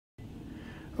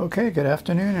Okay, good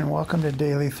afternoon and welcome to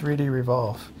Daily 3D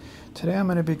Revolve. Today I'm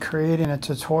going to be creating a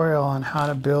tutorial on how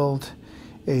to build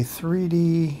a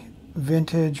 3D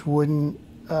vintage wooden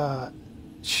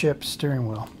ship steering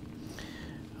wheel.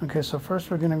 Okay, so first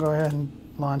we're going to go ahead and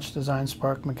launch Design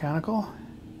Spark Mechanical.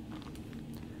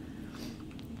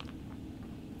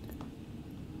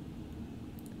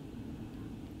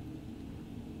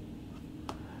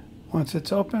 Once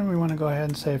it's open, we want to go ahead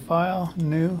and say File,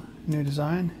 New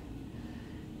Design.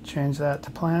 Change that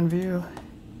to Plan View.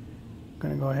 I'm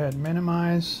going to go ahead and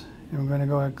minimize, and I'm going to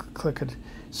go ahead and click a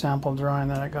sample drawing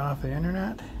that I got off the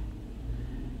internet.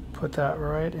 Put that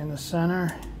right in the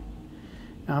center.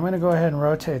 Now I'm going to go ahead and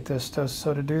rotate this.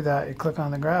 So to do that, you click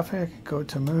on the graphic, go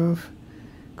to Move,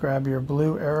 grab your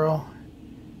blue arrow,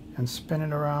 and spin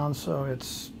it around so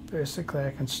it's basically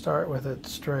I can start with it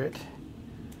straight.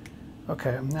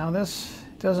 Okay, now this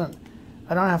doesn't,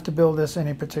 I don't have to build this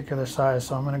any particular size,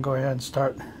 so I'm going to go ahead and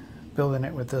start building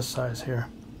it with this size here.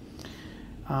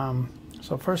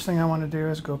 So first thing I want to do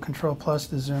is go Control plus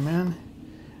to zoom in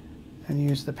and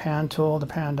use the pan tool to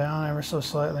pan down ever so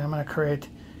slightly. I'm going to create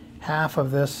half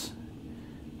of this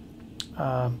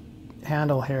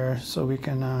handle here so we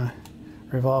can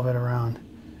revolve it around.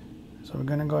 So we're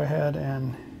going to go ahead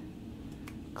and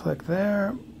click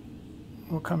there.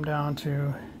 We'll come down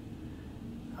to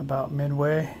about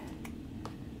midway.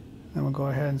 Then we'll go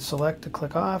ahead and select to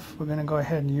click off. We're going to go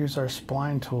ahead and use our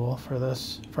spline tool for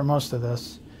this, for most of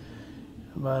this.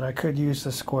 But I could use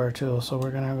the square tool, so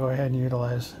we're going to go ahead and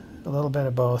utilize a little bit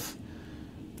of both.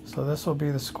 So this will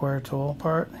be the square tool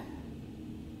part.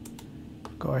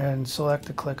 Go ahead and select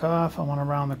to click off. I want to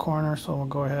round the corner, so we'll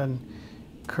go ahead and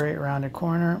create rounded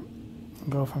corner.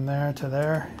 Go from there to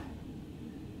there.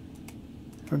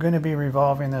 We're going to be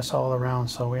revolving this all around,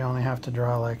 so we only have to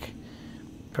draw like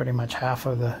pretty much half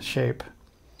of the shape.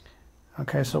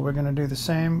 Okay, so we're going to do the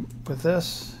same with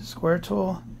this square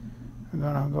tool. We're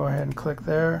going to go ahead and click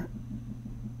there.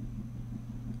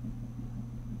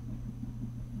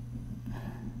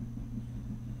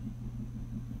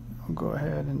 We'll go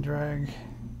ahead and drag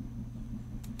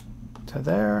to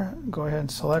there. Go ahead and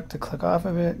select to click off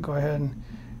of it. Go ahead and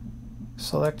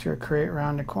select your create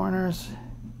rounded corners.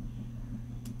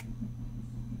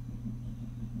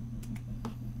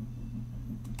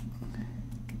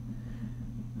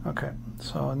 Okay,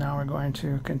 so now we're going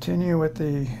to continue with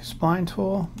the spline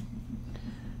tool.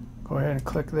 Go ahead and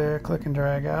click there, click and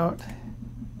drag out.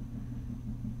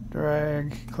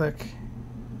 Drag, click,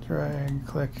 drag,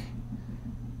 click,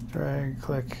 drag,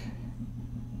 click,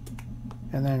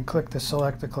 and then click the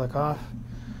select to click off.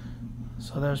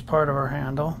 So there's part of our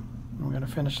handle. We're going to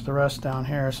finish the rest down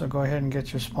here, so go ahead and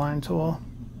get your spline tool.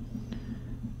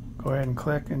 Go ahead and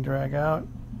click and drag out.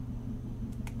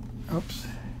 Oops.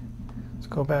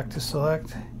 Go back to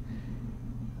select.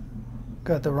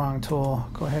 Got the wrong tool.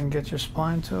 Go ahead and get your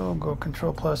spline tool. Go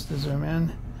Control plus to zoom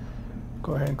in.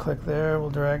 Go ahead and click there. We'll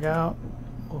drag out.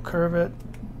 We'll curve it.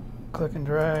 Click and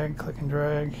drag, click and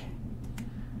drag,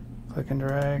 click and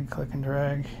drag, click and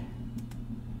drag.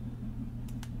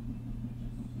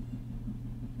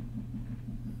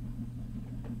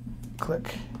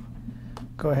 Click.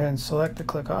 Go ahead and select to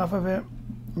click off of it.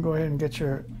 Go ahead and get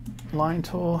your line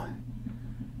tool.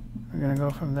 We're going to go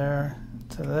from there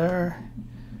to there,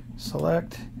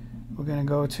 select. We're going to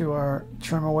go to our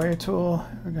trim away tool.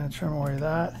 We're going to trim away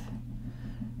that.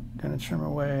 We're going to trim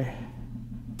away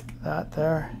that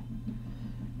there.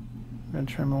 We're going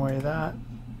to trim away that.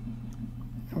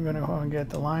 We're going to go and get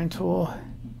the line tool.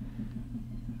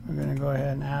 We're going to go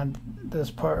ahead and add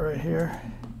this part right here.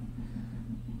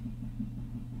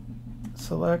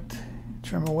 Select,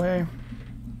 trim away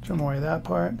that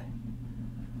part.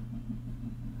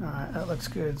 Alright, that looks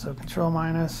good. So Control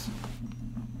minus.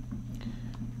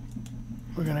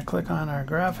 We're going to click on our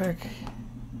graphic,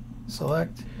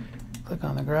 select, click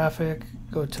on the graphic,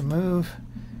 go to move,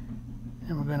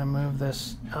 and we're going to move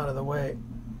this out of the way.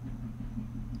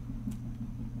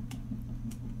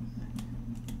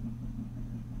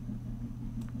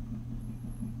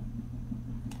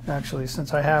 Actually,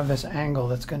 since I have this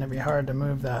angle, it's going to be hard to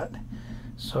move that.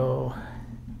 So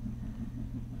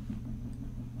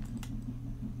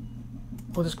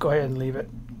we'll just go ahead and leave it.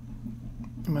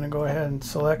 I'm going to go ahead and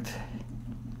select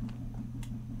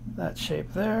that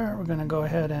shape there. We're going to go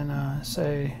ahead and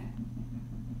say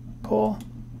pull,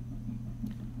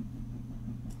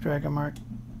 drag and mark.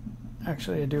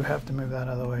 Actually, I do have to move that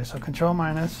out of the way. So Control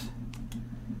minus,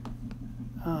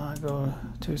 go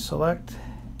to select.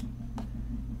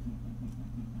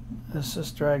 Let's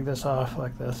just drag this off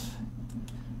like this.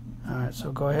 Alright,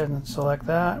 so go ahead and select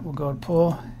that. We'll go to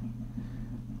pull.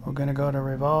 We're going to go to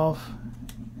revolve.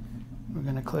 We're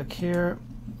going to click here,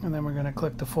 and then we're going to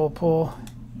click the full pull.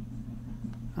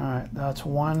 Alright, that's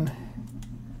one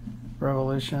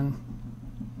revolution.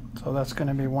 So that's going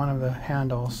to be one of the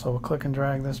handles. So we'll click and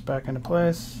drag this back into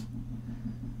place.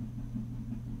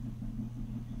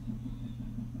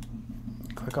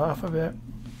 Click off of it.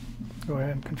 Go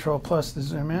ahead and Control plus to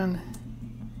zoom in.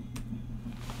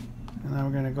 And then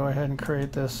we're going to go ahead and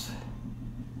create this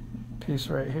piece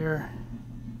right here.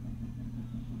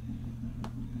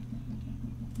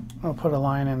 I'll put a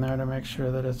line in there to make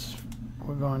sure that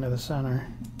we're going to the center.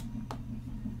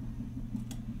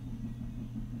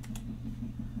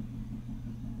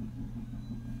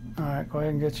 Alright, go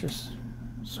ahead and get your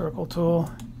circle tool.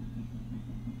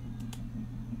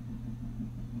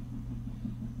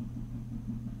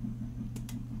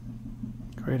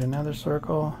 Create another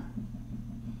circle.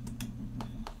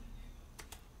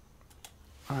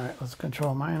 Alright, let's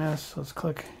Control minus. Let's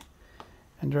click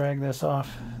and drag this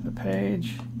off the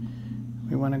page.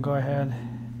 We want to go ahead.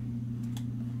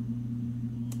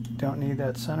 Don't need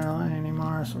that center line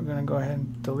anymore, so we're going to go ahead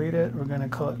and delete it. We're going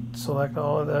to select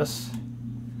all of this.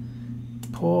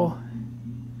 Pull,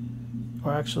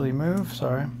 or actually move,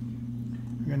 sorry.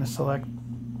 We're going to select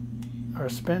our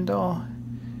spindle.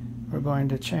 We're going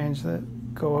to change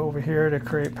that, go over here to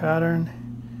create pattern.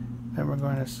 Then we're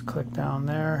going to click down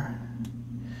there.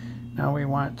 Now we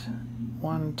want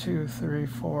 1, 2, 3,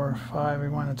 4, 5. We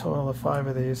want a total of 5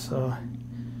 of these, so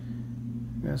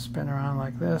I'm going to spin around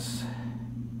like this.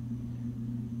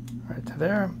 Right to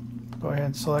there. Go ahead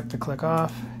and select the click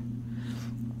off.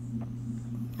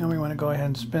 And we want to go ahead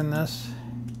and spin this.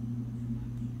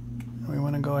 And we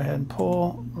want to go ahead and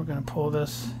pull. We're going to pull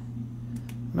this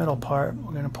middle part.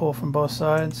 We're going to pull from both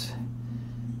sides.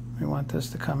 We want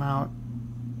this to come out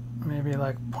maybe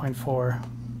like 0.4.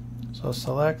 So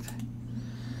select.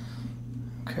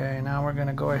 Okay, now we're going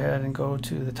to go ahead and go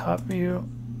to the top view.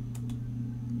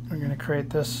 We're going to create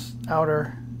this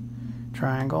outer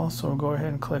triangle. So we'll go ahead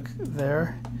and click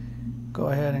there. Go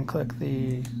ahead and click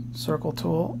the circle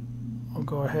tool. We'll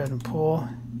go ahead and pull,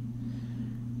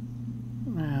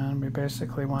 and we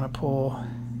basically want to pull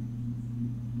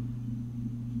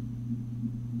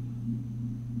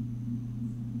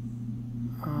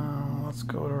let's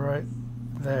go to right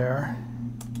there,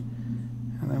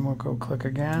 and then we'll go click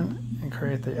again and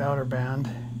create the outer band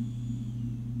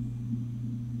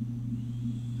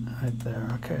right there.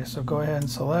 Okay, so go ahead and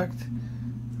select.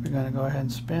 We're going to go ahead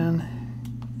and spin.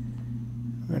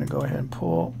 We're going to go ahead and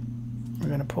pull. We're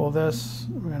going to pull this,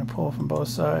 we're going to pull from both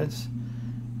sides,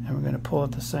 and we're going to pull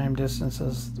at the same distance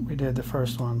as we did the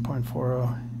first one,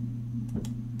 0.40.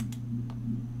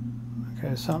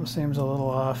 Okay, something seems a little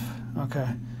off. Okay,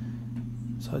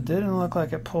 so it didn't look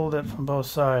like it pulled it from both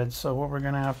sides, so what we're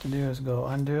going to have to do is go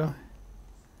undo.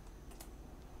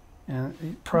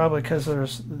 And probably because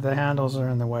the handles are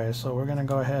in the way, so we're going to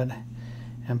go ahead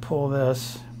and pull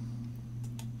this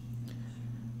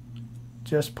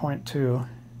just 0.2.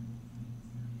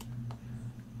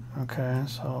 Okay,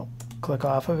 so click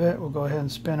off of it. We'll go ahead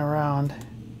and spin around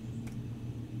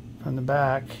from the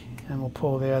back, and we'll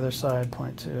pull the other side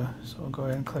 0.2. So we'll go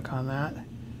ahead and click on that,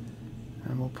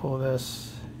 and we'll pull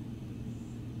this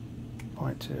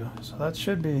 0.2. So that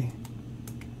should be,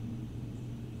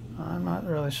 I'm not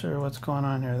really sure what's going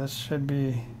on here. This should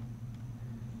be,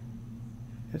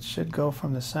 it should go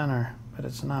from the center, but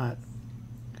it's not.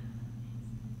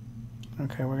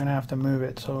 Okay, we're going to have to move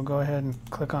it. So we'll go ahead and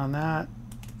click on that.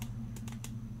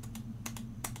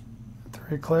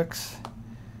 3 clicks.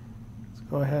 Let's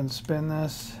go ahead and spin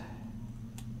this.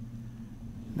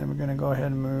 Then we're going to go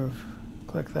ahead and move.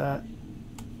 Click that.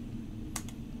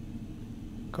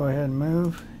 Go ahead and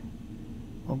move.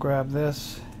 We'll grab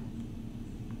this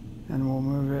and we'll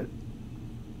move it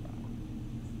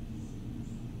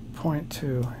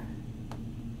 0.2.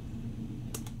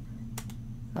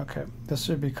 Okay, this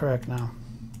should be correct now.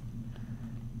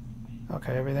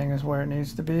 Okay, everything is where it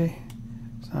needs to be.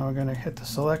 So now we're going to hit the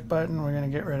select button. We're going to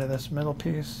get rid of this middle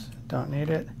piece. Don't need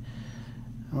it.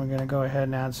 And we're going to go ahead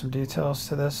and add some details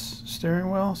to this steering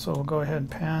wheel. So we'll go ahead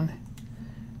and pan.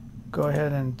 Go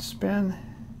ahead and spin.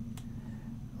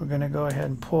 We're going to go ahead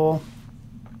and pull.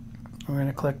 We're going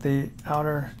to click the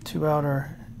two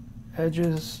outer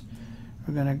edges.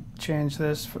 We're going to change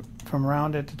this from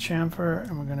rounded to chamfer,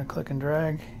 and we're going to click and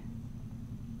drag.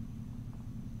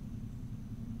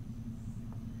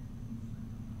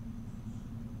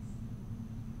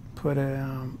 Put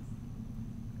a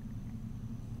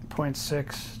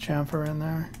 0.6 chamfer in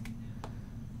there.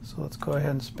 So let's go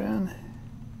ahead and spin.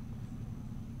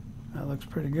 That looks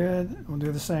pretty good. We'll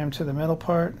do the same to the middle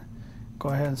part. Go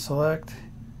ahead and select.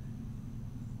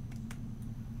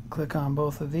 Click on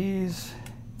both of these,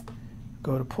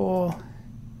 go to pull,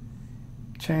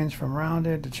 change from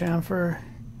rounded to chamfer,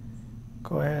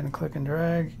 go ahead and click and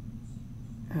drag,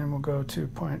 and we'll go to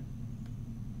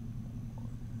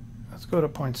let's go to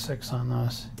 0.6 on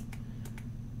those.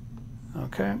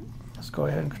 Okay, let's go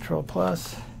ahead and Control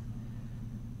plus.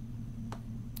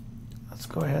 Let's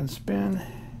go ahead and spin.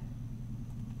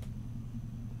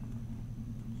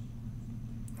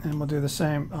 And we'll do the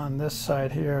same on this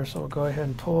side here. So we'll go ahead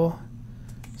and pull,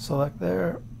 select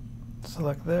there,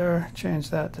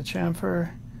 change that to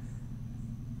chamfer,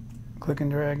 click and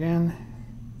drag in,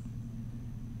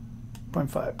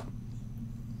 0.5.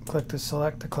 Click to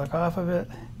select to click off of it.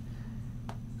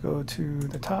 Go to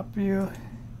the top view.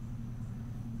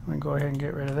 We can go ahead and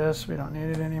get rid of this. We don't need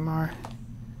it anymore.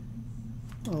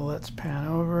 Well, let's pan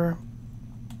over.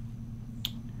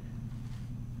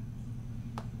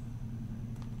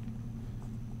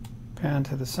 Pan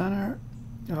to the center.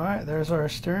 All right, there's our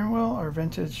steering wheel, our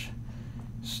vintage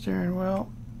steering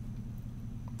wheel.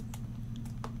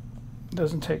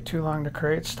 Doesn't take too long to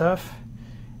create stuff.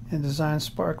 In Design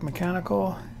Spark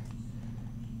Mechanical.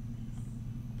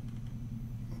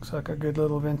 Looks like a good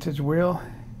little vintage wheel.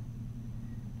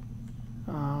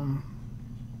 And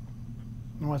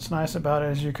what's nice about it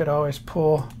is you could always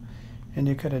pull and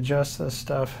you could adjust this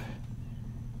stuff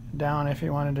down if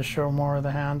you wanted to show more of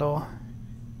the handle.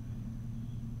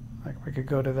 Like we could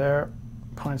go to there,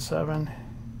 0.7.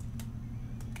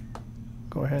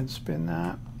 Go ahead and spin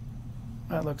that.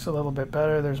 That looks a little bit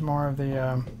better. There's more of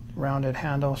the rounded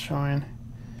handle showing.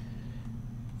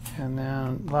 And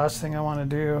then last thing I want to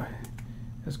do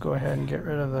is go ahead and get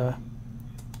rid of the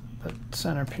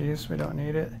centerpiece. We don't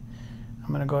need it. I'm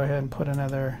going to go ahead and put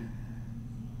another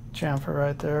chamfer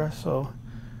right there. So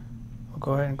we'll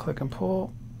go ahead and click and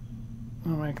pull.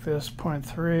 I'll make this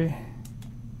 0.3.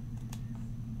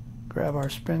 Grab our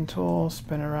spin tool,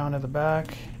 spin it around to the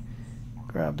back,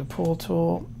 grab the pull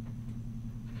tool,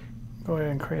 go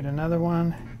ahead and create another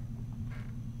one.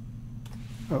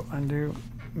 Oh, undo.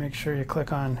 Make sure you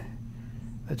click on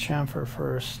the chamfer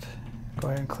first. Go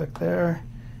ahead and click there,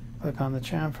 click on the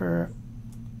chamfer,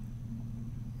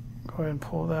 go ahead and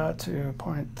pull that to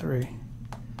 0.3.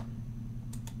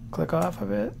 Click off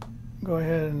of it, go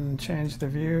ahead and change the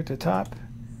view to top.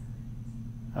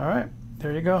 All right,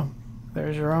 there you go.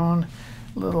 There's your own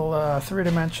little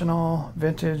three-dimensional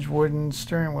vintage wooden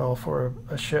steering wheel for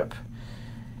a ship.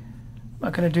 I'm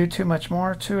not going to do too much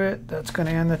more to it. That's going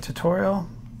to end the tutorial.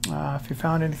 If you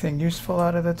found anything useful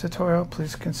out of the tutorial,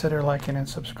 please consider liking and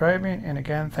subscribing. And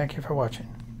again, thank you for watching.